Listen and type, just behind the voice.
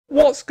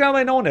What's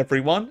going on,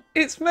 everyone?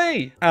 It's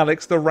me,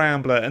 Alex the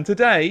Rambler, and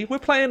today we're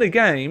playing a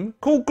game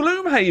called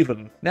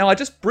Gloomhaven. Now, I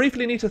just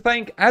briefly need to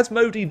thank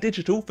Asmodee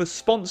Digital for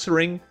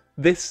sponsoring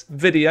this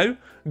video.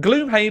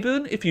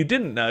 Gloomhaven, if you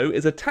didn't know,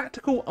 is a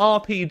tactical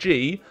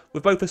RPG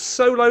with both a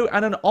solo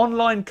and an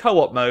online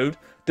co-op mode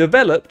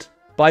developed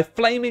by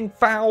Flaming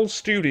Fowl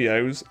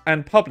Studios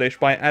and published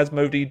by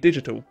Asmodee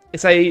Digital.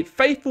 It's a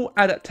faithful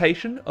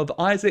adaptation of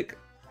Isaac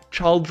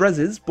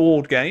Childress's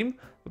board game.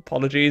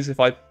 Apologies if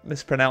I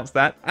mispronounced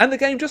that. And the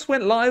game just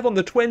went live on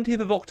the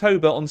 20th of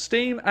October on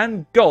Steam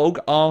and GOG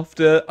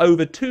after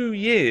over 2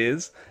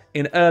 years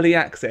in early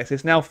access.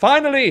 It's now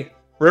finally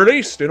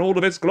released in all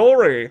of its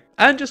glory.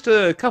 And just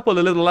a couple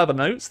of little other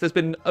notes. There's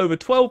been over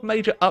 12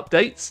 major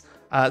updates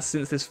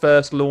since this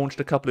first launched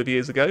a couple of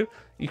years ago.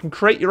 You can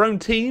create your own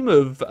team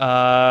of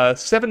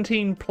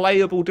 17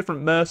 playable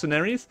different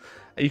mercenaries.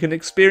 You can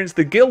experience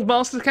the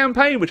Guildmasters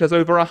campaign, which has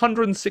over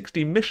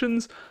 160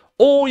 missions,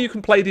 or you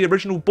can play the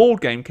original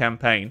board game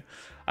campaign,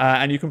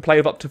 and you can play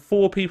with up to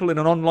 4 people in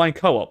an online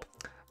co-op.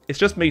 It's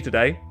just me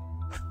today.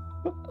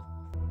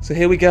 So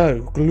here we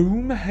go,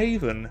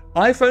 Gloomhaven.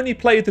 I've only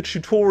played the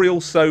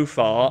tutorial so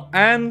far,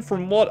 and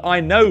from what I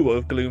know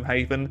of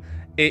Gloomhaven,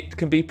 it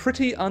can be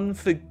pretty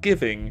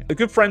unforgiving. A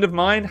good friend of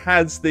mine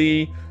has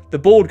the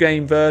board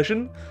game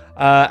version,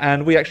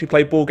 and we actually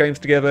play board games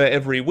together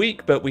every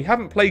week, but we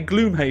haven't played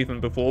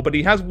Gloomhaven before, but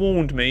he has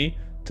warned me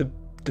to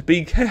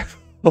be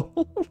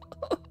careful.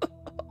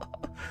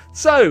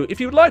 So, if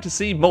you would like to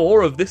see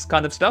more of this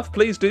kind of stuff,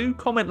 please do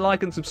comment,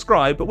 like, and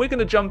subscribe, but we're going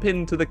to jump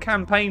into the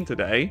campaign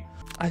today.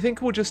 I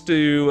think we'll just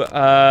do,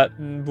 do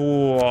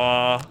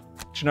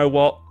you know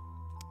what?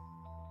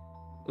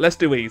 Let's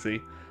do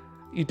easy.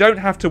 You don't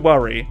have to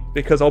worry,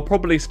 because I'll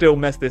probably still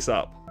mess this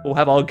up. We'll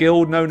have our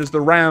guild known as the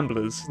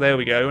Ramblers. There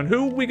we go. And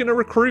who are we going to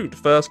recruit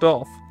first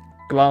off?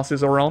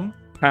 Glasses are on.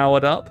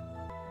 Powered up.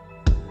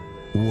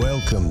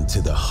 Welcome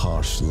to the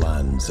harsh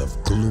lands of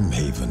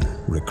Gloomhaven,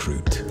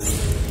 recruit.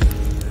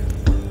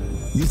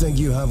 You think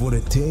you have what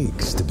it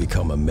takes to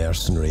become a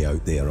mercenary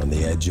out there on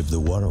the edge of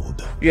the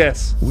world?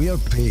 Yes. We are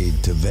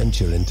paid to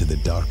venture into the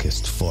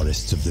darkest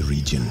forests of the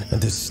region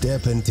and to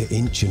step into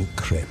ancient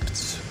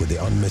crypts with the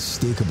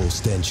unmistakable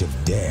stench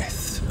of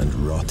death and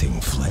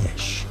rotting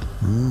flesh.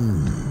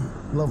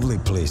 Lovely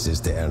places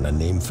to earn a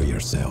name for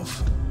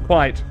yourself.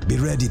 Quite. Be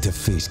ready to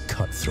face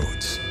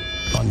cutthroats,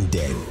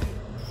 undead,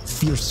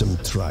 fearsome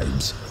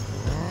tribes,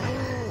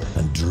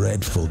 and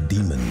dreadful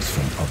demons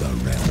from other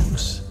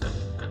realms.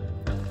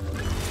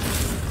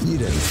 You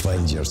didn't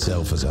find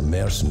yourself as a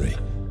mercenary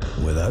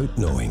without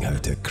knowing how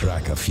to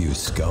crack a few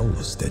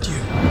skulls, did you?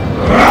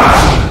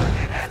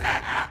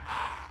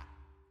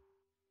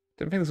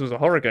 Didn't think this was a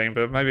horror game,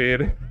 but maybe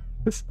it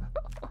is.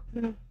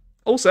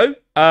 Also,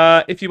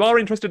 if you are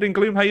interested in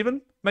Gloomhaven,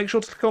 make sure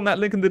to click on that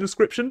link in the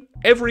description.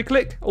 Every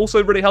click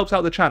also really helps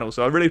out the channel,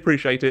 so I really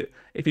appreciate it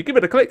if you give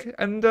it a click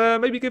and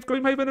maybe give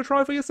Gloomhaven a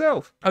try for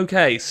yourself.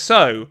 Okay,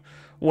 so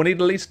we'll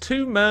need at least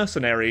 2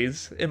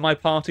 mercenaries in my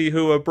party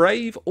who are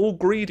brave or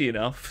greedy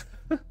enough.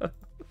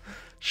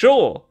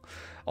 Sure.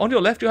 On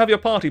your left, you'll have your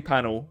party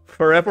panel.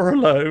 Forever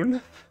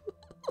alone.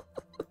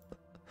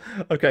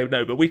 Okay,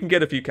 no, but we can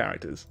get a few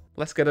characters.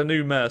 Let's get a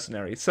new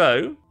mercenary.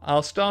 So,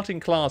 our starting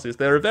classes.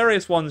 There are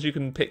various ones you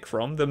can pick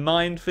from. The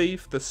Mind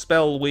Thief, the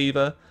Spell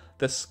Weaver,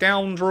 the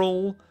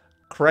Scoundrel,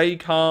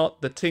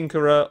 Craighheart, the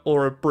Tinkerer,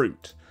 or a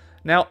Brute.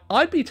 Now,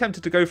 I'd be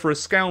tempted to go for a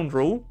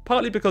Scoundrel,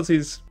 partly because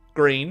he's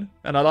green,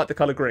 and I like the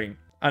colour green.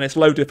 And it's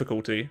low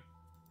difficulty.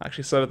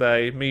 Actually, so are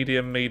they.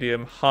 Medium,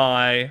 medium,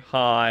 high,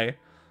 high.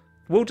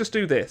 We'll just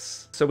do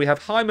this. So we have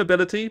high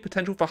mobility,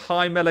 potential for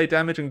high melee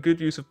damage and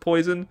good use of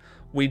poison.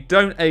 We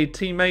don't aid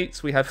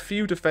teammates. We have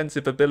few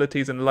defensive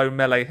abilities and low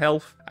melee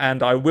health.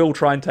 And I will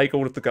try and take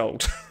all of the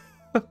gold.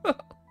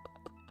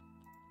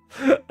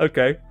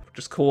 Okay.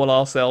 Just call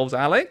ourselves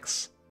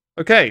Alex.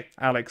 Okay.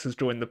 Alex has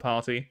joined the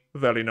party.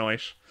 Very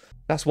nice.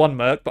 That's 1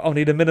 merc, but I'll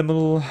need a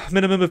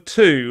minimum of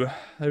 2.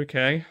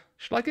 Okay.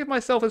 Should I give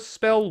myself a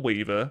spell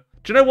weaver?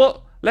 Do you know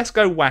what? Let's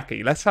go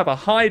wacky. Let's have a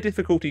high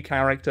difficulty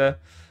character.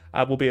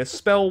 Will be a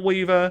spell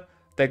weaver.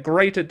 They're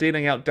great at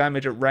dealing out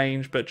damage at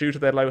range, but due to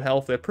their low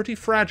health, they're pretty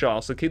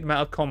fragile, so keep them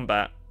out of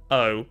combat.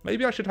 Oh,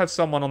 maybe I should have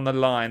someone on the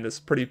line that's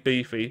pretty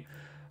beefy.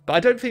 But I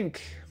don't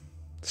think...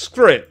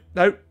 Screw it.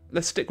 No,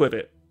 let's stick with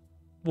it.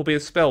 We'll be a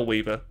spell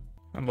weaver,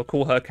 and we'll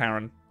call her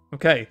Karen.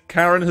 Okay,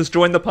 Karen has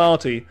joined the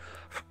party.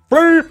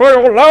 Flee for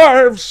your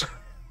lives!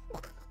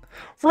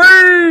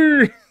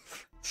 Flee!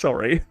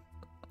 Sorry.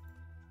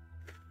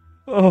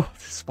 Oh,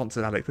 this is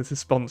sponsored, Alex. This is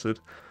sponsored.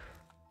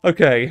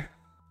 Okay.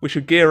 We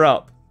should gear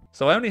up.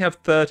 So I only have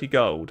 30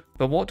 gold.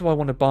 But what do I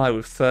want to buy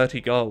with 30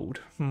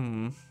 gold?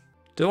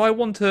 Do I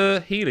want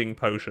a healing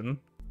potion?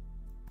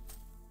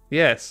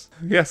 Yes.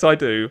 Yes, I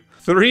do.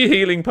 3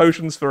 healing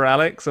potions for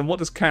Alex. And what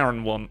does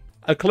Karen want?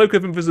 A cloak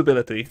of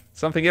invisibility.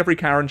 Something every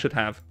Karen should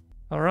have.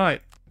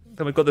 Alright.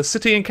 Then we've got the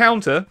city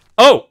encounter.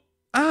 Oh!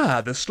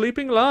 Ah, the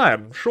Sleeping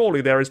Lion.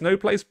 Surely there is no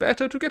place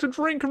better to get a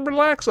drink and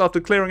relax after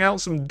clearing out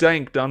some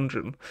dank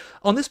dungeon.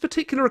 On this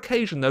particular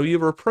occasion, though,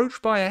 you are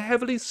approached by a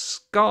heavily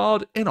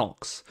scarred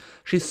Inox.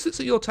 She sits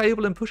at your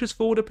table and pushes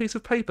forward a piece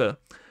of paper.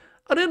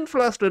 An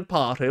infested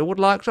party would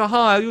like to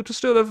hire you to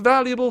steal a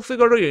valuable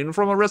figurine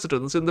from a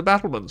residence in the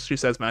battlements, she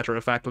says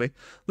matter-of-factly.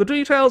 The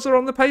details are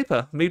on the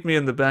paper. Meet me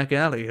in the back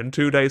alley in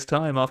 2 days'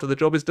 time after the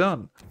job is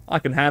done. I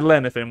can handle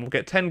anything. We'll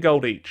get 10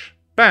 gold each.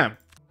 Bam!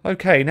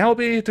 Okay, now will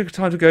be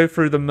time to go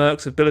through the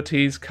mercs'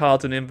 abilities,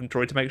 cards, and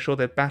inventory to make sure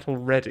they're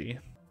battle-ready.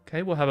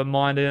 Okay, we'll have a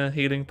minor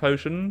healing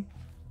potion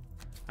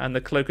and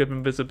the cloak of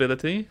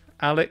invisibility.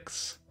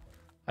 Alex,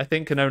 I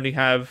think, can only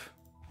have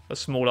a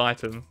small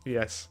item.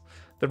 Yes.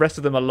 The rest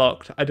of them are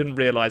locked. I didn't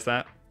realise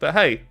that. But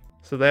hey,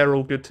 so they're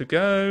all good to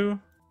go.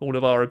 All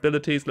of our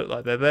abilities look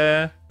like they're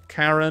there.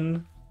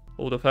 Karen,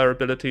 all of her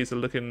abilities are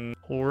looking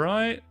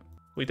alright.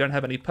 We don't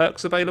have any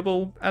perks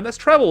available. And let's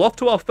travel off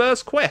to our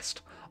first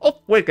quest. Off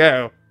we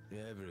go.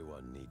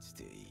 Everyone needs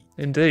to eat.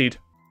 Indeed.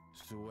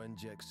 So when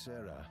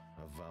Jaxera,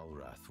 a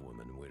Valrath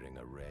woman wearing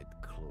a red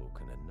cloak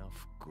and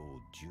enough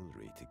gold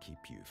jewelry to keep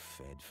you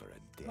fed for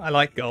a day. I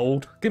like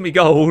gold. Give me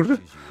gold.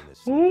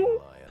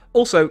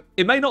 Also,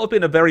 it may not have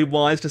been a very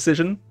wise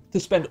decision to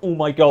spend all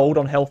my gold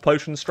on health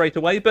potions straight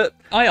away, but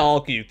I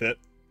argued that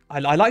I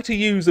like to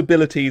use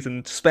abilities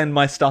and spend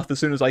my stuff as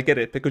soon as I get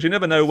it, because you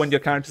never know when your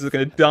characters are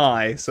going to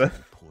die, so...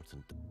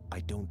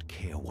 I don't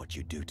care what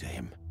you do to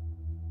him.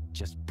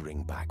 Just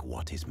bring back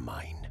what is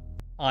mine.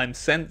 I'm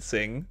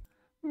sensing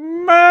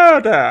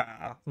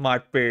murder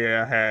might be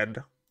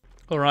ahead.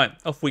 Alright,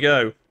 off we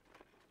go.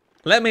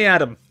 Let me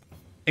at 'em.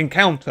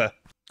 Encounter.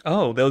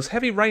 Oh, there was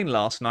heavy rain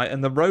last night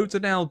and the roads are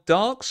now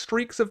dark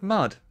streaks of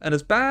mud. And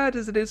as bad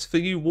as it is for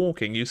you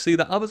walking, you see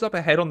that others up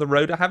ahead on the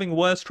road are having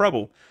worse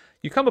trouble.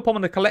 You come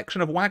upon a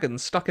collection of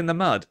wagons stuck in the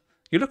mud.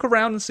 You look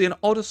around and see an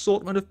odd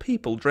assortment of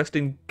people dressed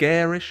in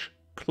garish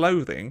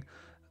clothing,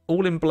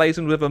 all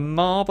emblazoned with a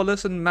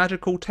marvellous and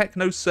magical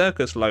Techno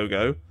Circus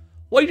logo.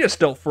 We just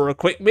stopped for a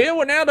quick meal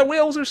and now the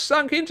wheels are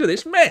sunk into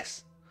this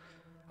mess.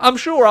 I'm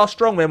sure our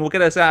strongmen will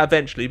get us out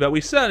eventually, but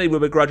we certainly will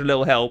begrudge a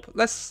little help.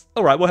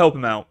 Alright, we'll help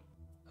him out.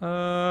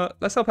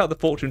 Let's help out the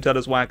fortune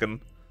teller's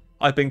wagon.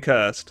 I've been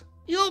cursed.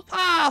 Your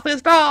path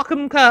is dark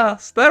and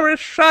cursed. There is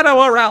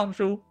shadow around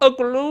you. A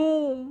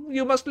gloom.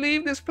 You must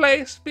leave this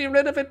place. Be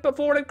rid of it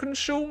before it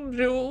consumes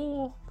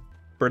you.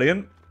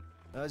 Brilliant.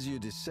 As you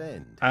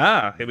descend,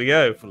 here we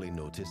go. hopefully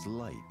notice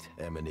light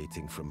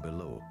emanating from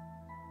below.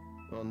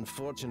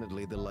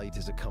 Unfortunately, the light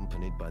is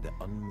accompanied by the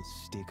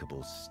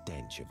unmistakable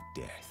stench of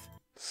death.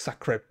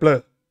 Sacre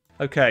bleu.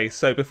 Okay,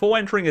 so before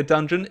entering a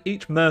dungeon,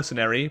 each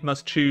mercenary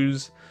must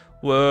choose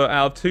out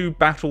of 2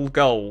 battle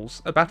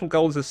goals. A battle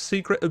goal is a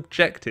secret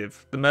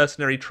objective the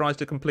mercenary tries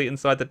to complete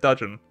inside the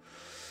dungeon.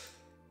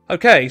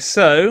 Okay,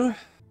 so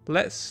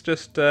let's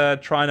just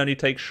try and only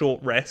take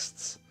short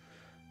rests.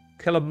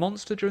 Kill a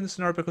monster during the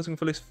scenario by causing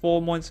at least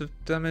 4 points of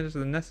damage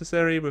than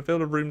necessary.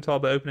 Reveal a room tile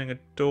by opening a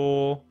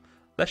door.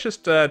 Let's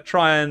just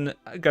try and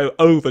go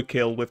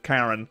overkill with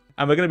Karen.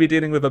 And we're going to be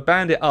dealing with a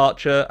bandit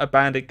archer, a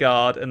bandit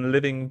guard, and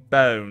living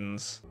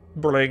bones.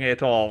 Bring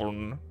it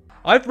on.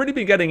 I've really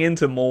been getting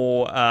into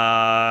more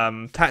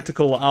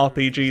tactical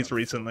RPGs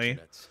recently.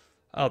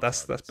 Oh,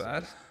 that's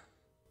bad.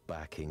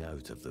 Backing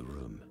out of the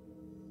room.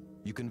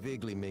 You can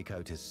vaguely make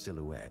out his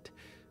silhouette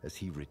as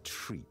he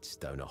retreats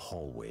down a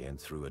hallway and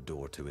through a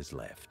door to his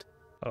left.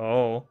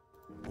 Oh.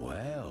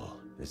 Well,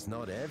 it's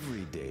not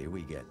every day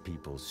we get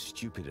people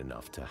stupid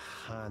enough to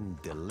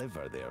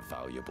hand-deliver their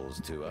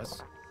valuables to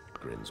us,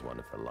 grins one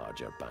of the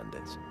larger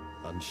bandits,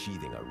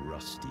 unsheathing a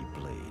rusty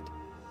blade.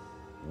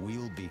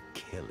 We'll be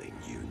killing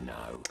you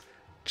now.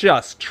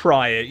 Just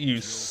try it,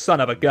 you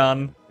son of a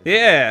gun.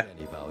 Yeah.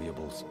 Any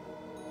valuables?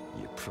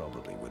 You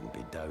probably wouldn't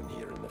be down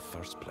here in the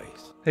first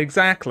place.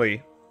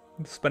 Exactly.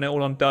 Spend it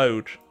all on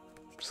Doge.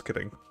 Just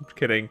kidding. I'm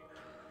kidding.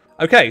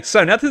 Okay,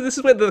 so now this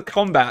is where the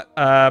combat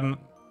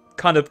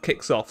kind of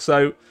kicks off.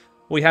 So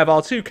we have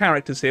our 2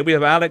 characters here. We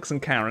have Alex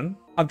and Karen.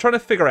 I'm trying to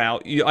figure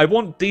out... I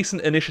want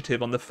decent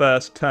initiative on the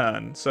first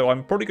turn. So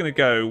I'm probably going to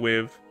go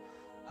with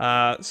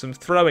some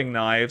throwing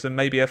knives and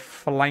maybe a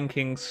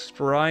flanking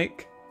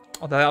strike.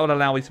 Oh, that would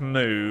allow me to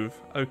move.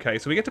 Okay,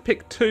 so we get to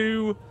pick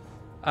 2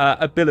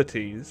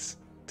 abilities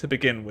to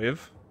begin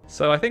with.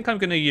 So I think I'm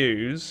going to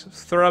use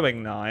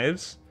throwing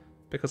knives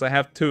because I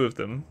have 2 of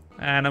them.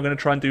 And I'm going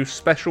to try and do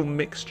special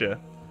mixture.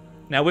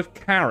 Now with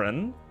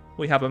Karen,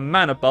 we have a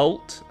mana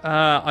bolt.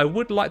 I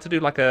would like to do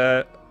like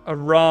a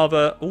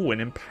rather... Ooh, an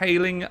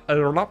impaling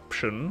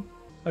eruption.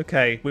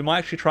 Okay, we might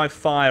actually try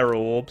fire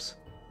orbs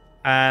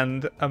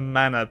and a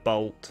mana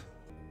bolt.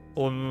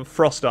 Or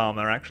frost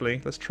armor,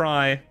 actually. Let's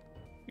try...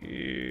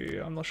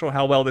 I'm not sure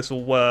how well this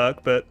will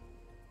work, but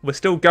we're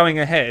still going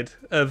ahead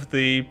of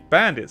the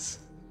bandits.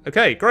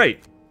 Okay,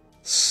 great.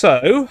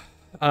 So,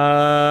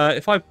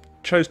 if I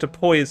chose to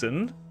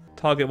poison,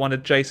 target one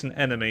adjacent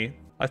enemy,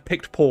 I've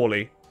picked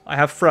poorly. I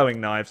have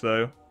throwing knives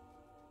though,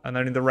 and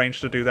only the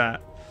range to do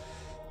that.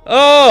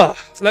 Oh,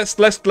 let's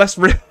let's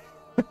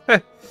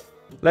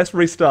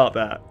restart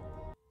that.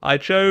 I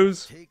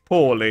chose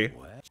poorly.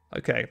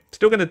 Okay,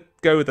 still going to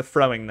go with the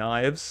throwing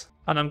knives.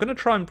 And I'm going to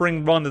try and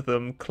bring one of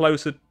them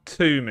closer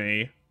to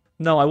me.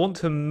 No, I want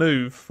to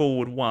move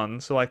forward one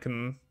so I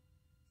can...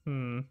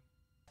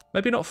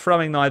 Maybe not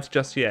throwing knives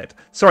just yet.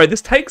 Sorry,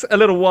 this takes a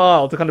little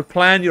while to kind of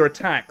plan your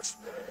attacks.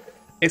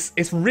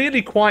 It's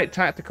really quite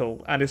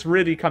tactical, and it's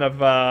really kind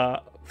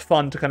of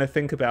fun to kind of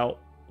think about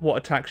what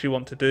attacks you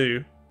want to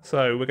do.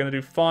 So we're going to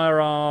do fire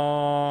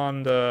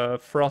on the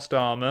frost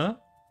armor.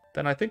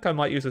 Then I think I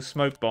might use a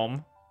smoke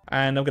bomb.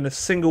 And I'm going to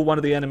single one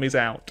of the enemies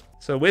out.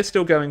 So we're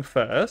still going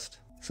first.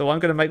 So I'm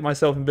going to make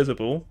myself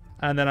invisible.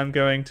 And then I'm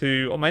going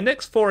to, on my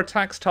next 4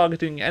 attacks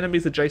targeting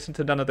enemies adjacent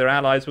to none of their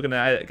allies, we're going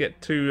to get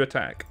 2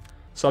 attack.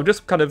 So I'm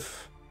just kind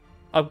of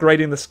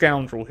upgrading the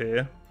scoundrel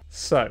here.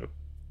 So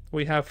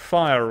we have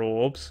fire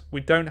orbs.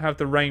 We don't have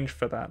the range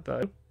for that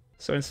though.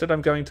 So instead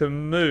I'm going to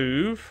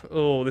move.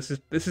 Oh, this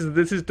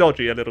is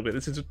dodgy a little bit.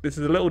 This is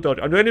a little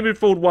dodgy. I'm going to move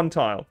forward 1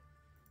 tile.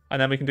 And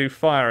then we can do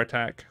fire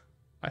attack,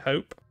 I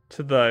hope,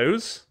 to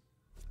those.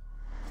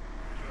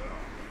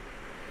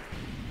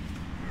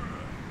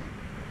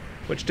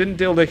 Which didn't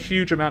deal a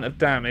huge amount of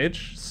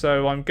damage,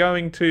 so I'm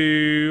going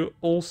to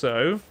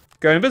also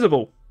go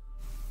invisible.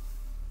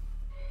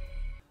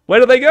 Where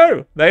do they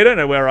go? They don't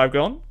know where I've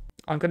gone.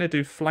 I'm going to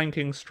do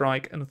flanking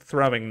strike and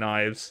throwing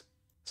knives.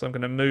 So I'm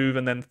going to move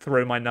and then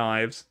throw my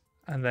knives.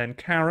 And then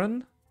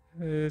Karen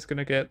is going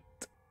to get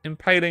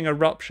impaling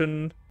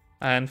eruption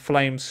and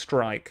flame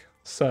strike.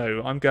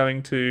 So I'm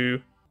going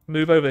to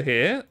move over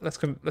here.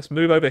 Let's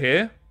move over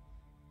here.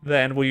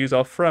 Then we'll use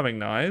our throwing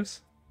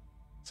knives.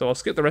 So I'll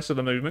skip the rest of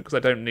the movement because I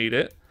don't need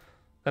it.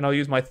 Then I'll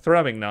use my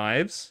throwing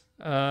knives.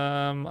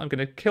 I'm going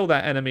to kill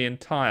that enemy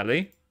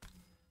entirely.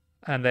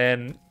 And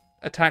then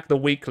attack the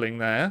weakling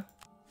there.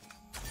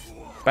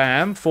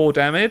 Bam, 4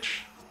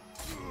 damage.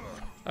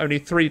 Only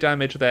 3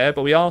 damage there,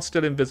 but we are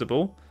still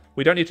invisible.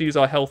 We don't need to use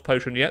our health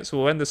potion yet, so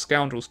we'll end the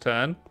scoundrel's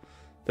turn.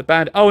 The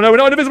band... Oh no, we're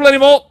not invisible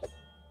anymore!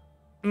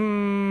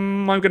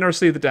 I'm going to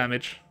receive the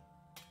damage.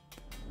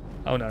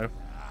 Oh no.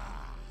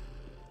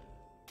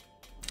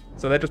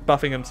 So they're just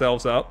buffing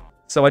themselves up.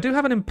 So I do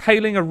have an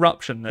impaling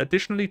eruption.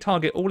 Additionally,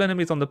 target all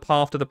enemies on the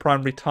path to the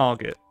primary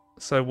target.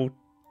 So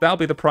that'll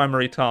be the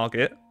primary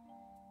target.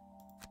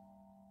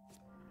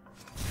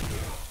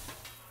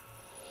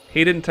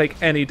 He didn't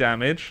take any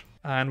damage.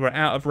 And we're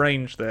out of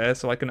range there,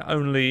 so I can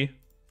only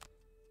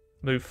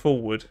move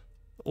forward.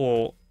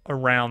 Or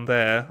around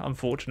there,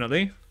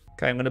 unfortunately.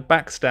 Okay, I'm going to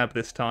backstab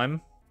this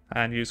time.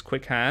 And use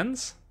quick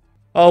hands.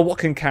 Oh, what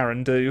can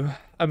Karen do?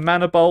 A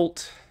mana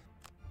bolt.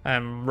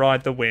 And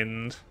ride the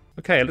wind.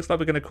 Okay, it looks like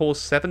we're going to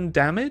cause 7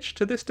 damage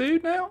to this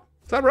dude now.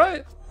 Is that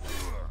right?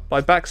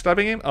 By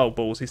backstabbing him? Oh,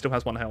 balls, he still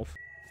has 1 health.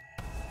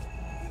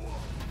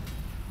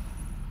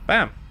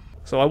 Bam.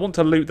 So I want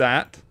to loot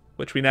that,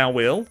 which we now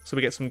will, so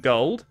we get some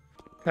gold.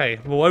 Okay,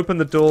 we'll open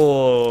the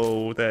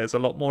door. There's a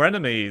lot more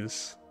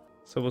enemies.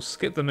 So we'll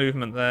skip the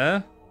movement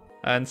there.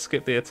 And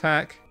skip the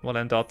attack. We'll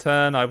end our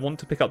turn. I want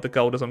to pick up the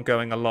gold as I'm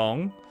going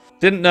along.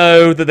 Didn't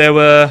know that there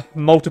were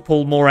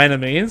multiple more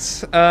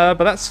enemies. But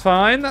that's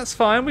fine. That's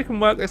fine. We can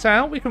work this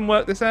out. We can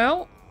work this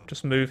out.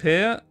 Just move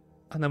here.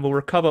 And then we'll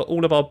recover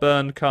all of our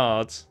burned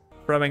cards.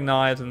 Throwing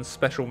knives and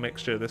special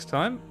mixture this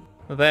time.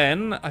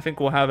 Then I think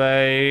we'll have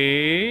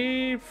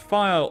a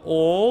fire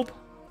orb.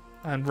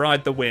 And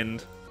ride the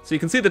wind. So you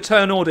can see the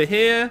turn order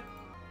here.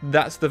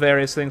 That's the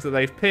various things that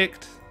they've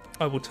picked.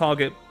 I will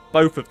target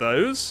both of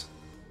those.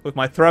 With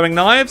my throwing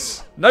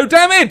knives. No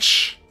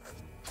damage!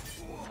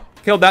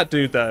 Killed that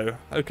dude, though.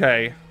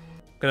 Okay.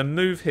 I'm going to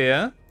move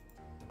here.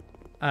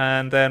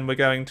 And then we're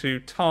going to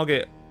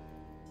target...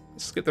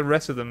 Skip the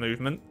rest of the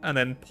movement. And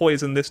then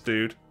poison this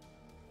dude.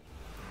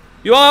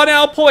 You are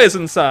now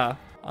poisoned, sir!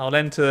 I'll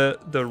enter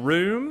the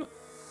room.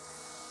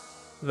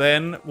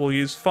 Then we'll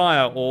use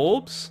fire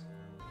orbs.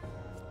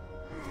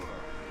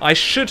 I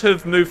should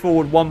have moved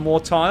forward 1 more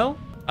tile.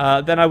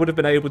 Then I would have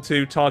been able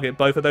to target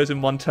both of those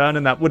in 1 turn,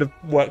 and that would have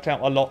worked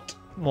out a lot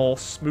more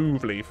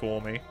smoothly for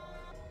me.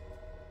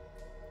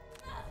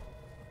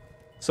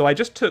 So I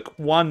just took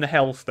 1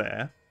 health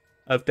there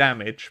of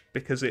damage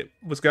because it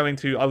was going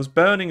to... I was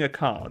burning a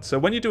card. So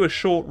when you do a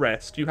short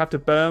rest, you have to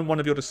burn one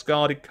of your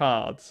discarded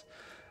cards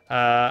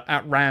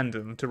at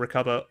random to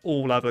recover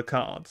all other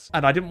cards.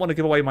 And I didn't want to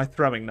give away my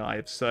throwing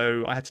knives,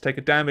 so I had to take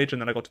a damage,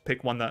 and then I got to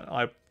pick one that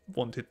I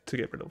wanted to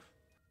get rid of.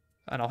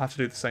 And I'll have to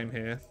do the same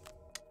here.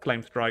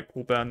 Flame Strike,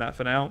 we'll burn that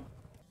for now.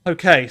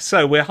 Okay,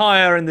 so we're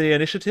higher in the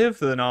initiative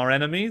than our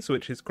enemies,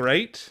 which is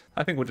great.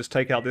 I think we'll just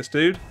take out this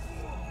dude.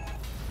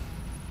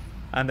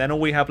 And then all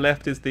we have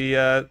left is the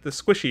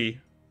squishy.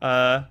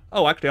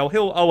 Oh, actually,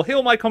 I'll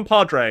heal my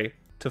compadre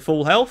to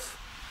full health.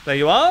 There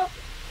you are.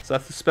 So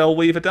that's the spell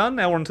weaver done.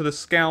 Now we're onto the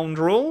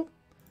scoundrel.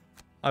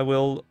 I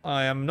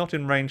am not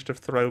in range to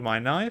throw my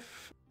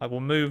knife. I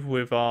will move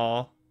with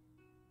our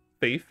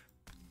thief.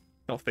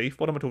 Not thief,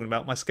 what am I talking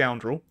about? My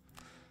scoundrel.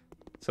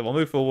 So I'll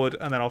move forward,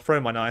 and then I'll throw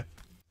my knife.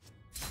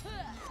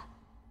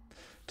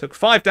 Took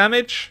 5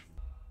 damage.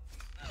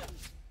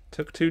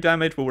 Took 2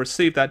 damage. We'll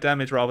receive that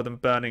damage rather than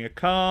burning a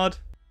card.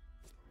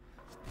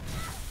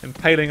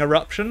 Impaling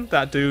eruption.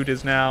 That dude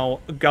is now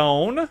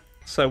gone.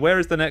 So where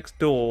is the next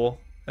door?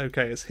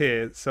 Okay, it's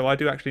here. So I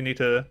do actually need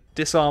to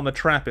disarm a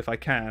trap if I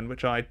can,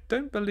 which I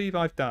don't believe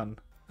I've done.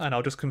 And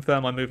I'll just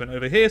confirm my movement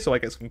over here so I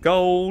get some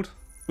gold.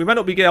 We might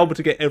not be able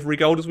to get every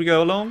gold as we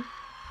go along.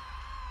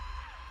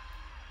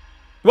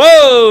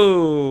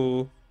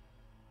 Whoa!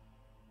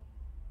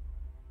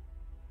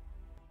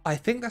 I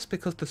think that's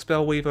because the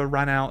Spellweaver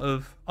ran out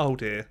of... Oh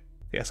dear.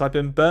 Yes, I've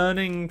been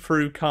burning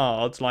through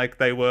cards like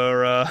they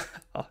were...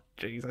 Oh,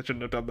 jeez, I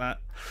shouldn't have done that.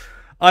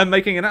 I'm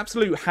making an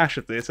absolute hash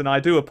of this, and I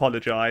do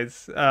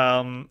apologise.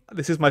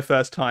 This is my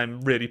first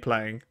time really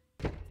playing.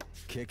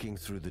 Kicking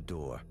through the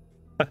door,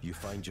 you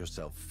find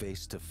yourself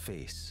face to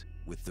face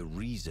with the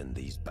reason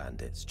these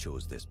bandits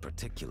chose this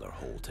particular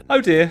hole tonight.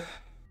 Oh dear.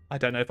 I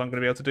don't know if I'm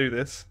going to be able to do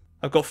this.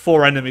 I've got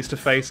 4 enemies to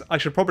face. I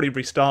should probably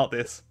restart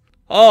this.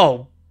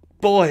 Oh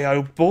boy,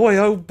 oh boy,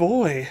 oh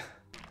boy.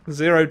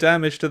 0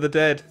 damage to the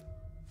dead.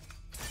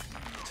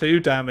 2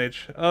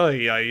 damage.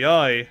 Ay, ay,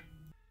 ay.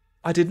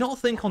 I did not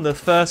think on the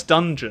first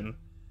dungeon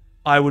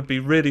I would be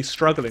really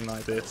struggling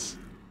like this.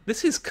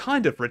 This is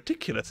kind of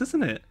ridiculous,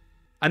 isn't it?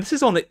 And this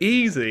is on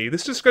easy.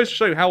 This just goes to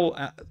show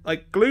how,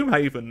 like,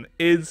 Gloomhaven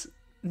is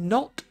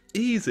not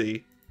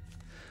easy.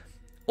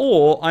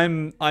 Or I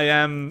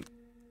am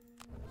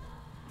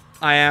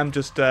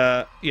just,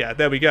 yeah,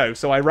 there we go.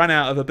 So I ran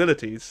out of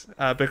abilities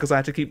because I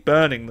had to keep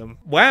burning them.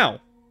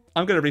 Wow.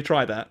 I'm going to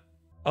retry that.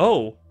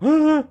 Oh.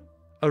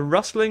 A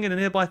rustling in a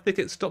nearby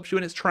thicket stops you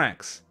in its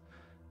tracks.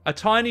 A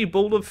tiny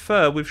ball of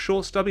fur with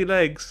short stubby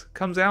legs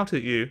comes out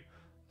at you.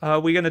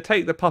 We're going to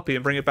take the puppy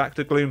and bring it back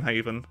to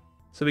Gloomhaven.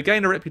 So we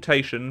gain a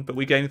reputation, but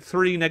we gain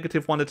 3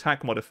 -1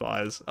 attack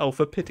modifiers. Oh,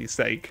 for pity's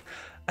sake.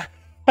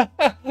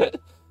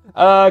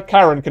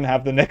 Karen can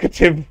have the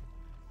negative.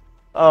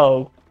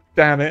 Oh,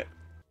 damn it.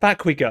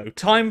 Back we go.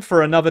 Time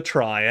for another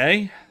try,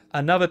 eh?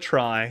 Another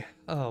try.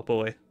 Oh,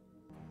 boy.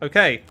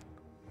 Okay.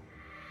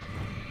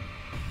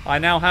 I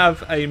now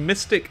have a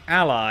mystic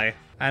ally,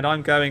 and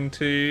I'm going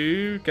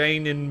to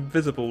gain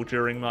invisible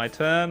during my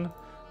turn,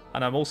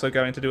 and I'm also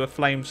going to do a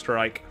flame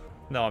strike.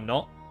 No, I'm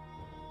not,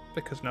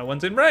 because no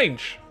one's in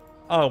range.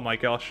 Oh my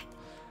gosh.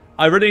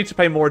 I really need to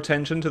pay more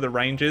attention to the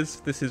ranges.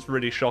 This is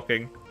really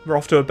shocking. We're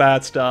off to a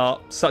bad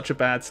start. Such a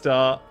bad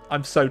start.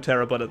 I'm so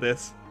terrible at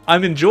this.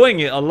 I'm enjoying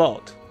it a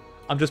lot.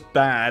 I'm just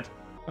bad.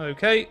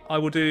 Okay, I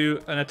will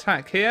do an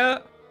attack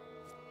here.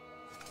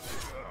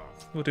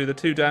 We'll do the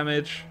 2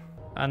 damage.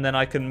 And then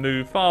I can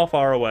move far,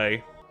 far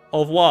away.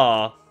 Au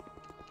revoir.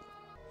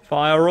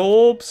 Fire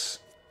orbs.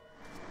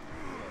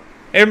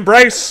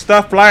 Embrace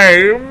the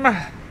flame!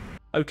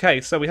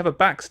 Okay, so we have a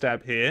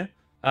backstab here.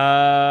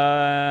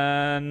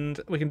 And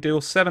we can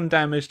deal 7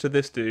 damage to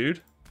this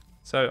dude.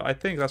 So I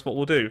think that's what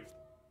we'll do.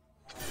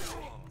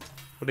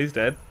 Well, he's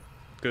dead.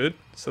 Good.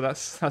 So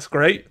that's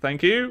great.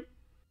 Thank you.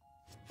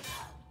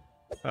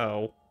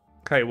 Oh.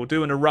 Okay, we'll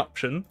do an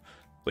eruption,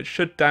 which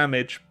should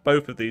damage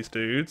both of these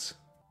dudes.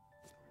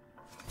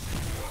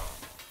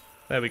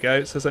 There we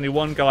go. So there's only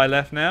 1 guy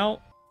left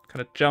now.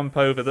 Kind of jump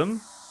over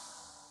them.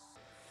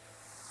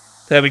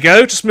 There we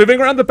go. Just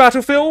moving around the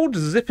battlefield.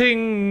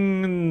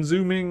 Zipping and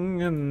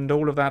zooming and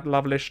all of that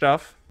lovely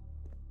stuff.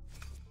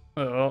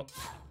 Oh.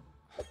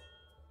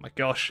 My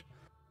gosh.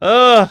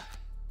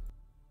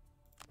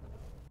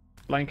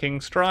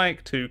 Flanking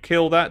strike to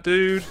kill that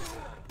dude.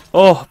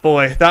 Oh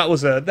boy, that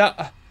was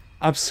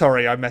I'm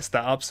sorry I messed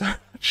that up so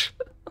much.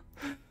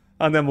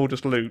 And then we'll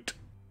just loot.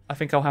 I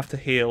think I'll have to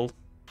heal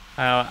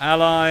our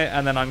ally,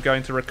 and then I'm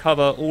going to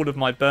recover all of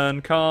my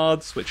burn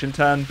cards, which in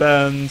turn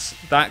burns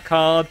that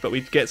card, but we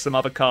get some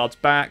other cards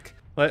back.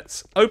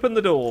 Let's open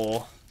the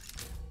door.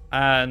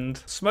 And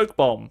smoke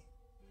bomb.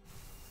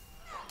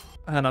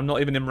 And I'm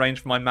not even in range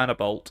for my mana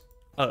bolt.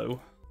 Oh.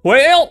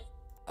 Well,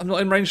 I'm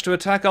not in range to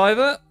attack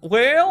either.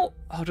 Well,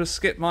 I'll just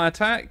skip my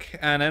attack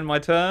and end my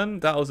turn.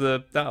 That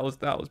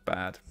was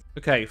bad.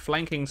 Okay,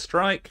 flanking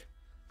strike.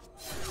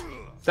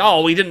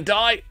 Oh, he didn't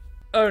die.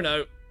 Oh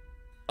no.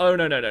 Oh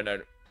no, no, no,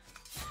 no.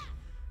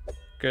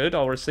 Good,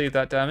 I'll receive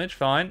that damage,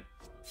 fine.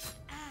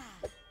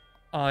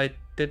 I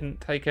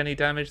didn't take any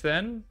damage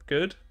then.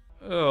 Good.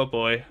 Oh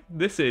boy,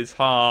 this is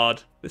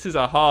hard. This is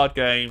a hard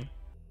game.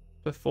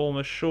 Perform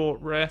a short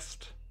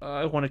rest.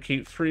 I want to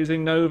keep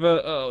freezing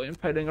Nova. Oh,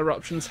 impaling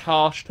eruption's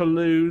harsh to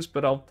lose,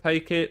 but I'll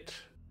take it.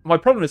 My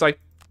problem is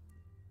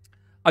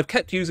I've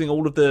kept using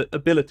all of the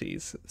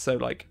abilities. So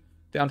like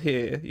down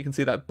here, you can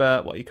see that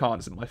burn. Well, you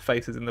can't, my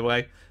face is in the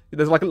way.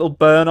 There's like a little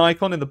burn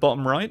icon in the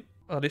bottom right.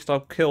 At least I'll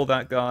kill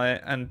that guy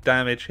and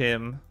damage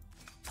him.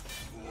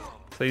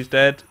 So he's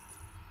dead.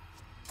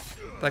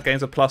 That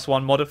gains a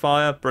 +1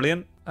 modifier.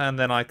 Brilliant. And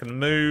then I can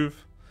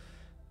move.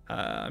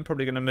 I'm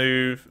probably going to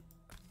move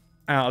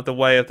out of the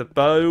way of the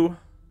bow.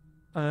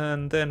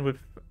 And then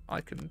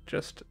I can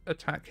just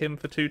attack him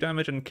for 2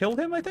 damage and kill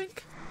him, I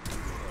think?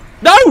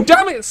 No!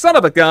 Damn it! Son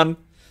of a gun!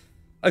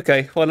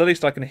 Okay, well, at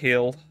least I can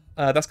heal.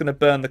 That's going to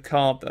burn the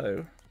card,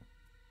 though.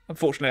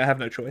 Unfortunately, I have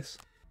no choice.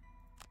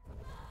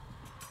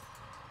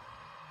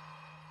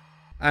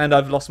 And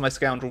I've lost my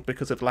scoundrel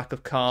because of lack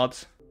of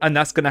cards. And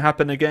that's going to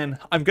happen again.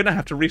 I'm going to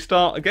have to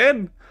restart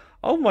again.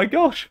 Oh my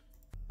gosh.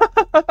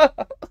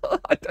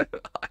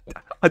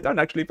 I don't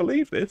actually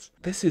believe this.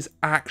 This is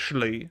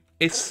actually...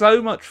 It's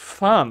so much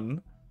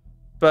fun,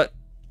 but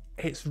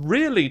it's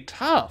really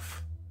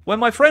tough. When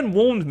my friend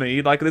warned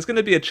me, like, there's going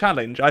to be a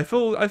challenge, I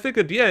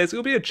figured, yeah, it's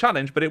going to be a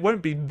challenge, but it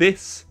won't be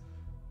this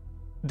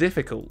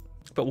difficult.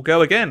 But we'll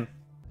go again.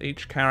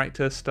 Each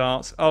character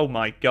starts... Oh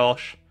my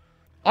gosh.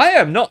 I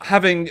am not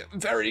having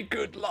very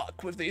good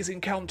luck with these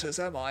encounters,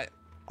 am I?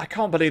 I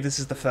can't believe this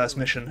is the first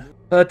mission.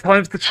 Third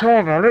time's the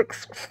charm,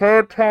 Alex.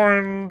 Third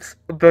time's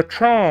the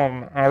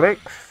charm,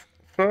 Alex.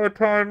 Third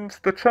time's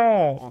the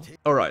charm.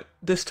 Alright,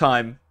 this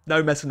time,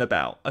 no messing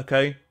about,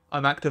 okay?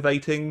 I'm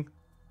activating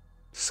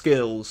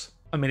skills.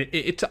 I mean,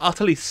 it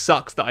utterly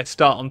sucks that I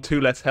start on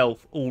 2 less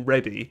health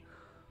already.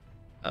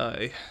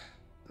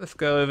 Let's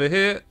go over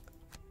here.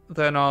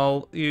 Then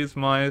I'll use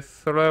my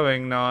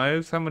throwing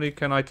knives. How many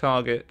can I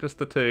target? Just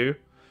the 2.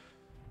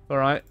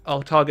 Alright,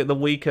 I'll target the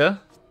weaker.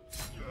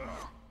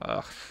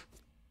 Ugh.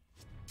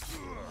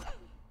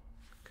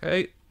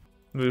 Okay,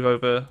 move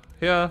over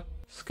here.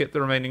 Skip the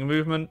remaining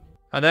movement.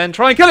 And then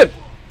try and kill him!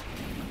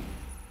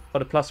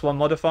 Got a +1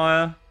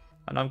 modifier.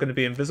 And I'm going to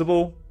be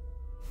invisible.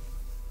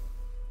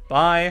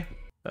 Bye.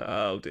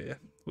 Oh dear.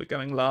 We're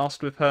going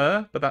last with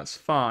her, but that's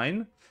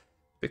fine.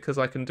 Because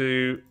I can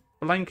do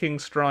flanking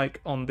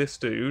strike on this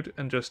dude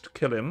and just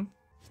kill him.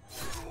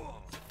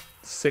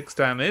 6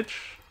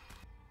 damage.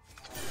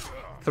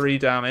 3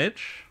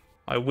 damage.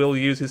 I will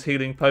use his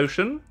healing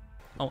potion.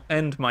 I'll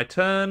end my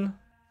turn.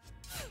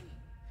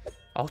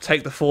 I'll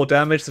take the 4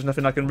 damage. There's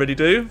nothing I can really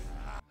do.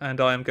 And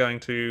I am going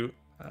to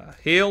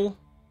heal.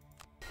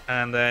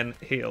 And then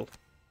heal.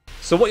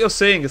 So what you're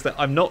seeing is that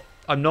I'm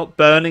not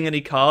burning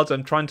any cards.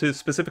 I'm trying to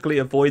specifically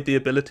avoid the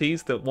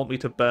abilities that want me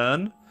to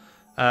burn.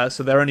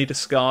 So they're only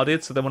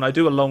discarded. So then when I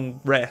do a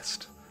long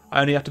rest,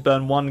 I only have to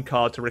burn 1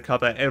 card to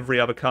recover every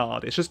other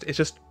card. It's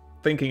just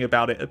thinking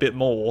about it a bit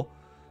more.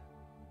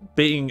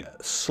 Being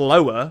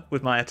slower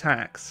with my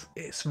attacks.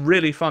 It's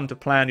really fun to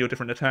plan your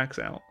different attacks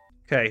out.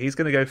 Okay, he's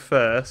going to go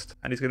first,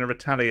 and he's going to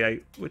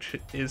retaliate, which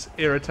is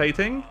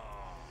irritating.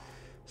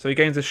 So he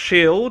gains a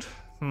shield.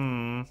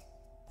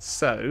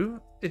 So,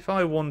 if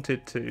I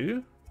wanted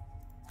to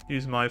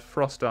use my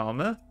frost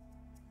armor,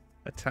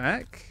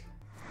 attack,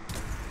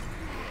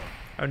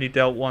 only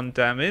dealt 1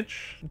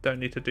 damage, don't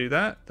need to do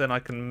that, then I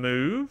can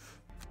move,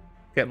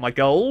 get my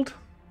gold.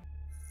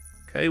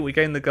 Okay, we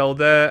gain the gold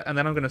there, and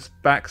then I'm going to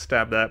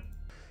backstab that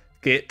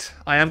git.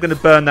 I am going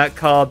to burn that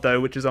card though,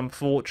 which is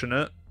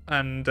unfortunate,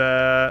 and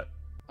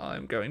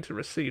I'm going to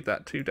receive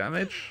that 2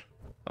 damage.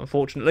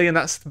 Unfortunately, and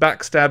that's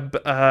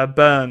backstab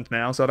burned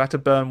now, so I'd have to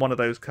burn one of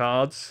those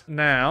cards.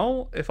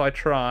 Now, if I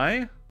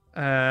try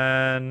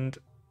and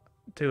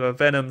do a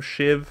Venom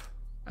Shiv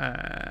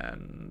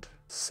and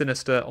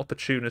Sinister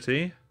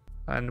Opportunity,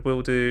 and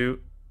we'll do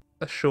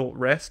a short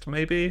rest,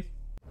 maybe.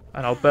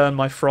 And I'll burn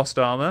my Frost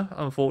Armor,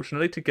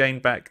 unfortunately, to gain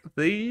back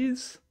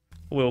these.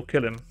 We'll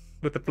kill him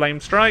with the Flame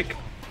Strike.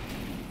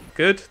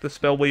 Good, the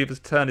Spellweaver's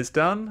turn is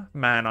done.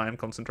 Man, I am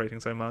concentrating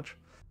so much.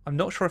 I'm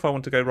not sure if I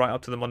want to go right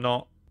up to them or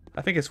not.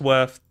 I think it's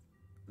worth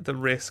the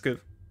risk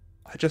of...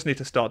 I just need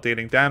to start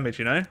dealing damage,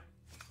 you know?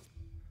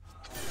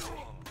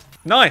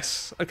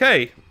 Nice!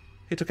 Okay.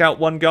 He took out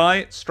 1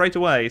 guy straight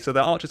away. So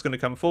the archer's going to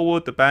come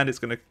forward. The bandit's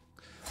going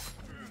to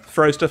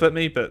throw stuff at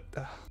me. But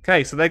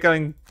okay, so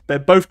they're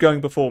both going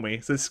before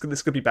me. So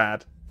this could be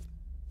bad.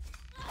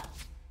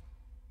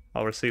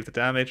 I'll receive the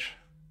damage.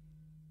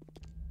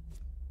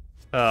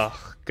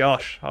 Oh,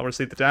 gosh. I'll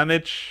receive the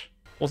damage.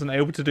 Wasn't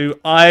able to do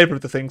either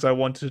of the things I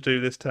wanted to do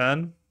this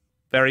turn.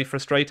 Very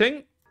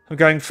frustrating. I'm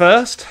going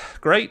first.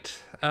 Great.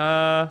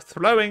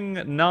 Throwing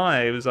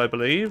knives, I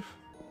believe.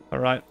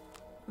 Alright.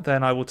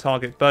 Then I will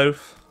target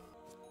both.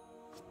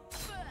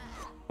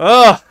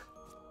 Oh!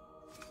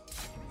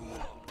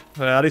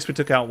 Well, at least we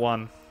took out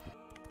 1.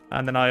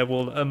 And then I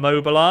will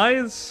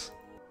immobilize.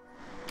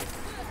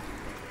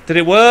 Did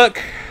it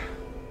work?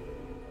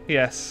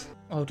 Yes.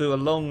 I'll do a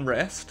long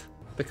rest.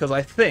 Because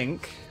I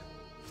think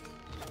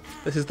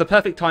this is the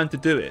perfect time to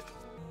do it.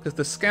 Because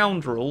the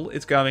scoundrel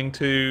is going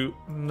to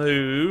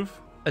move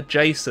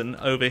adjacent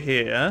over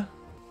here.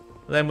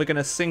 Then we're going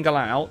to single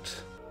out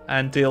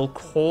and deal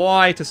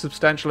quite a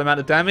substantial amount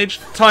of damage.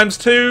 Times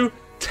 2,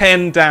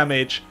 10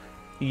 damage.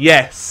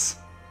 Yes.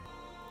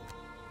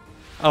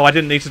 Oh, I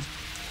didn't need to...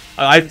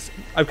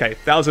 Okay,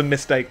 that was a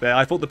mistake there.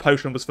 I thought the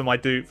potion was for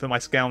my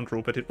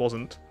scoundrel, but it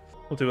wasn't.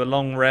 We'll do a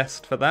long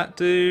rest for that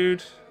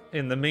dude.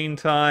 In the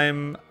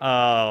meantime...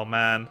 Oh,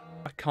 man.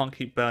 I can't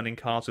keep burning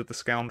cards with the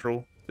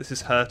scoundrel. This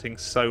is hurting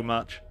so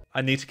much.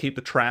 I need to keep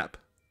the trap.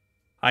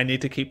 I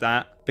need to keep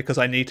that, because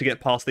I need to get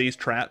past these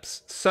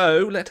traps.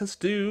 So, let us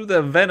do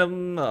the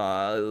Venom...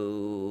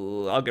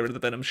 I'll get rid of the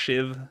Venom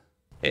Shiv.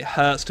 It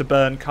hurts to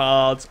burn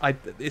cards.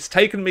 It's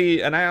taken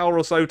me an hour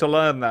or so to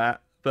learn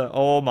that, but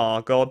oh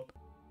my god.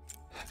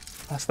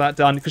 That's that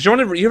done. Because you're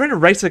in a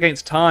race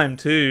against time,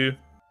 too.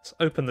 Let's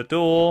open the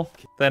door.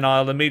 Then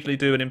I'll immediately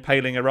do an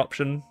Impaling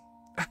Eruption.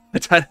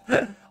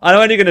 I'm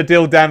only going to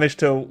deal damage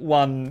to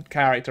 1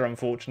 character,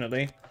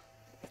 unfortunately.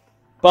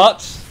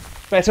 But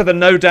better than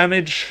no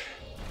damage.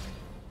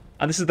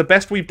 And this is the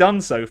best we've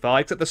done so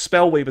far, except the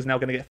Spellweaver's now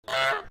going to get...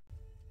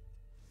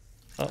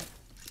 Oh.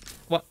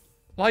 What?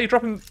 Why are you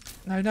dropping...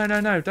 No, no,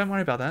 no, no. Don't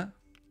worry about that.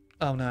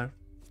 Oh, no.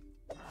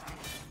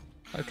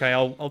 Okay,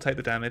 I'll take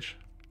the damage.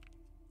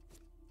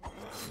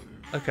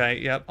 Okay,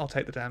 yep, I'll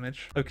take the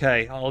damage.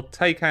 Okay, I'll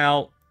take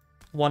out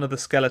one of the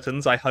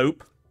skeletons, I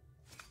hope.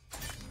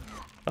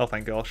 Oh,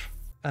 thank gosh.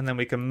 And then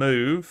we can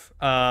move.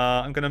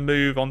 I'm going to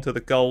move onto the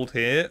gold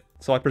here,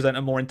 so I present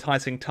a more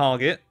enticing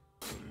target.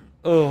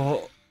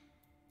 Oh.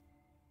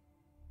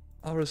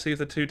 I'll receive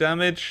the 2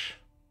 damage.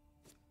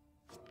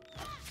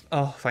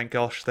 Oh, thank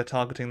gosh, they're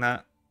targeting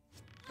that.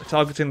 They're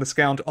targeting the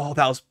scoundrel. Oh,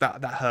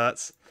 that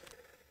hurts.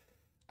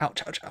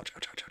 Ouch, ouch, ouch,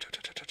 ouch, ouch, ouch,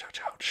 ouch, ouch,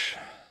 ouch, ouch.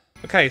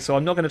 Okay, so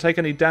I'm not going to take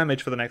any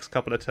damage for the next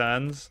couple of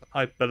turns,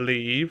 I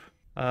believe.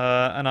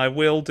 And I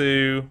will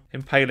do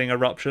Impaling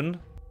Eruption.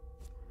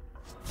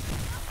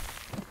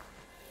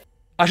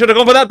 I should have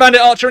gone for that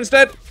Bandit Archer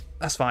instead.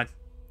 That's fine.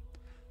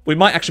 We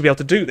might actually be able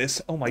to do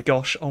this. Oh my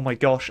gosh, oh my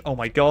gosh, oh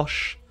my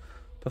gosh.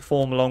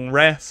 Perform Long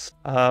Rest.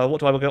 What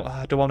do I want to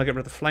get? Do I want to get rid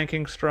of the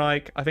Flanking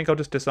Strike? I think I'll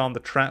just disarm the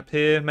trap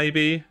here,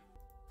 maybe.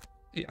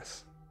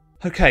 Yes.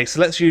 Okay, so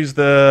let's use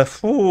the...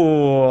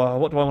 Ooh,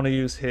 what do I want to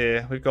use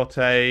here? We've got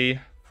a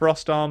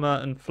Frost Armor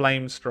and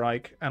Flame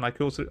Strike, and I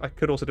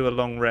could also do a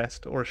Long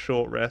Rest or a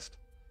Short Rest.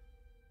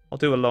 I'll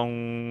do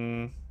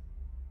a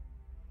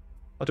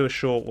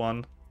short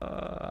one.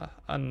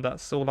 And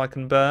that's all I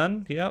can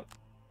burn. Yep.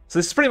 So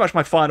this is pretty much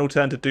my final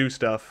turn to do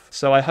stuff.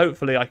 So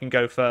hopefully I can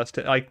go first.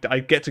 I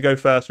get to go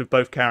first with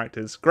both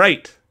characters.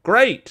 Great!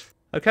 Great!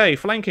 Okay,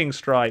 Flanking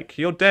Strike.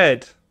 You're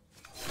dead.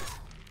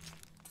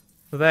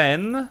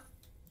 Then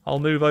I'll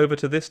move over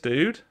to this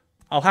dude.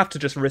 I'll have to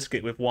just risk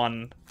it with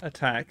one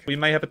attack. We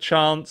may have a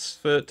chance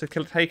to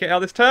take it out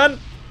this turn.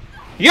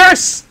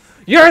 Yes!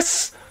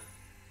 Yes!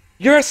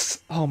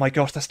 Yes! Oh my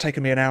gosh, that's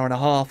taken me an hour and a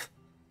half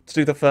to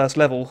do the first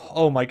level.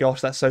 Oh my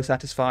gosh, that's so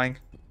satisfying.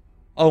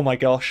 Oh my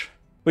gosh.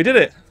 We did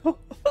it!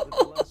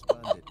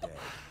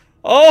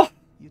 Oh!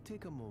 You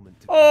take a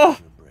moment to Oh!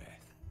 catch your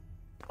breath.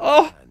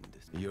 Oh! And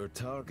your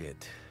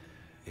target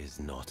is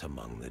not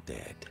among the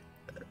dead.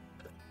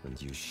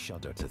 And you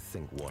shudder to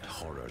think what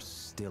horrors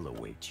still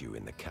await you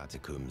in the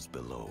catacombs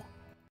below.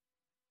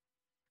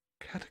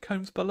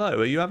 Catacombs below?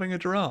 Are you having a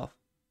giraffe?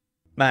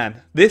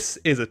 Man, this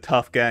is a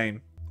tough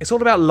game. It's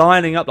all about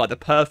lining up like the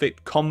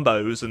perfect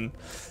combos and...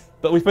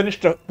 But we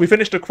finished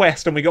a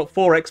quest and we got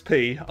 4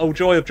 XP. Oh,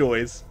 joy of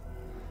joys.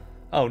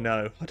 Oh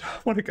no, I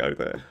don't want to go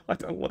there. I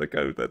don't want to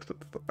go there to the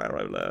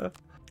Barrow Lair.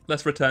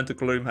 Let's return to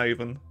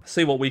Gloomhaven.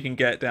 See what we can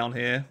get down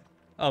here.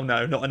 Oh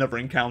no, not another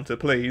encounter,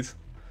 please.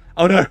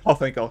 Oh no, oh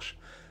thank gosh.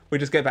 We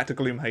just get back to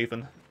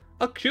Gloomhaven.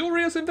 A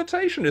curious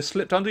invitation is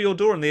slipped under your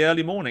door in the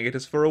early morning. It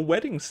is for a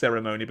wedding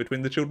ceremony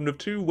between the children of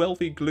 2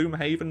 wealthy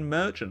Gloomhaven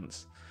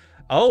merchants.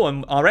 Oh,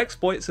 and our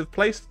exploits have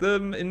placed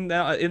them in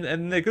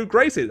their good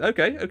graces.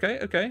 Okay, okay,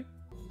 okay.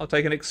 I'll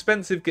take an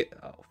expensive gift.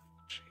 Oh,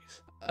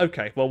 jeez.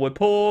 Okay, well, we're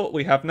poor.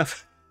 We have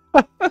nothing.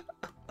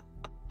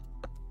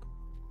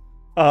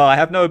 I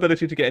have no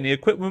ability to get any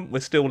equipment. We're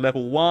still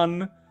level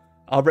 1.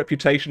 Our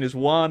reputation is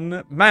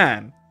 1.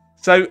 Man.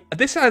 So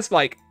this has,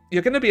 like,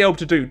 you're going to be able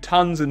to do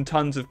tons and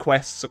tons of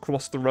quests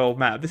across the world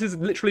map. This is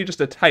literally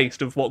just a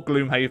taste of what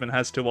Gloomhaven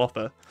has to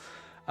offer.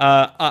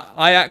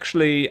 I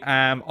actually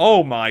am...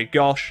 Oh my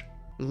gosh.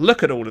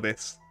 Look at all of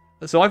this.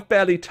 So I've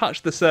barely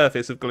touched the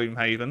surface of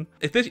Gloomhaven.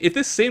 If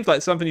this seems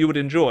like something you would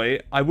enjoy,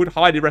 I would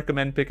highly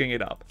recommend picking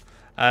it up.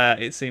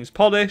 It seems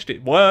polished,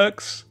 it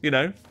works, you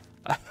know.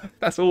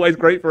 That's always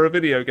great for a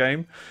video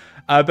game.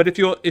 But if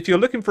you're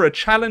looking for a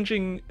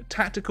challenging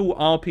tactical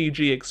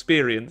RPG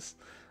experience,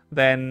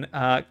 then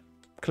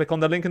click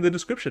on the link in the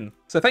description.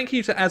 So thank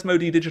you to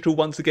Asmodee Digital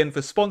once again for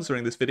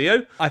sponsoring this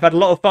video. I've had a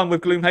lot of fun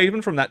with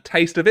Gloomhaven from that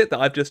taste of it that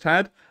I've just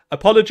had.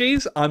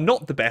 Apologies, I'm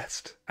not the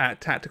best at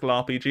tactical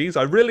RPGs.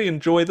 I really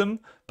enjoy them,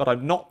 but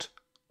I'm not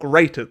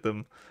great at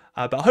them.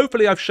 But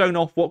hopefully I've shown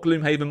off what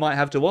Gloomhaven might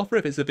have to offer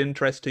if it's of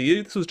interest to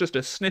you. This was just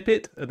a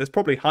snippet. There's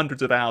probably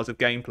hundreds of hours of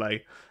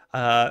gameplay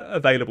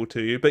available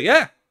to you. But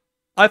yeah,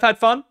 I've had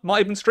fun.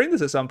 Might even stream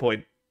this at some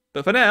point.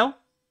 But for now,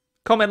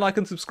 comment, like,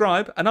 and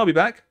subscribe, and I'll be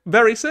back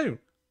very soon.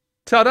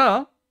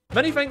 Ta-da!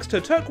 Many thanks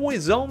to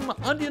Turquoise Zom,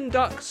 Onion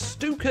Duck,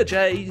 Stuka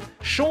J,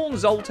 Sean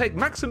Zoltek,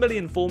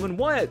 Maximilian Foreman,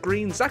 Wyatt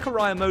Green,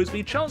 Zachariah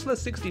Mosby,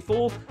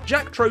 Chancellor64,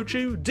 Jack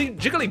Trochu,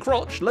 Jiggly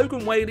Crotch,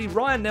 Logan Whaley,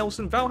 Ryan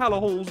Nelson, Valhalla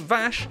Halls,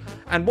 Vash,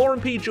 and Warren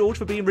P. George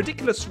for being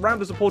ridiculous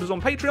Rambler supporters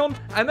on Patreon,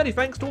 and many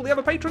thanks to all the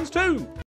other patrons too!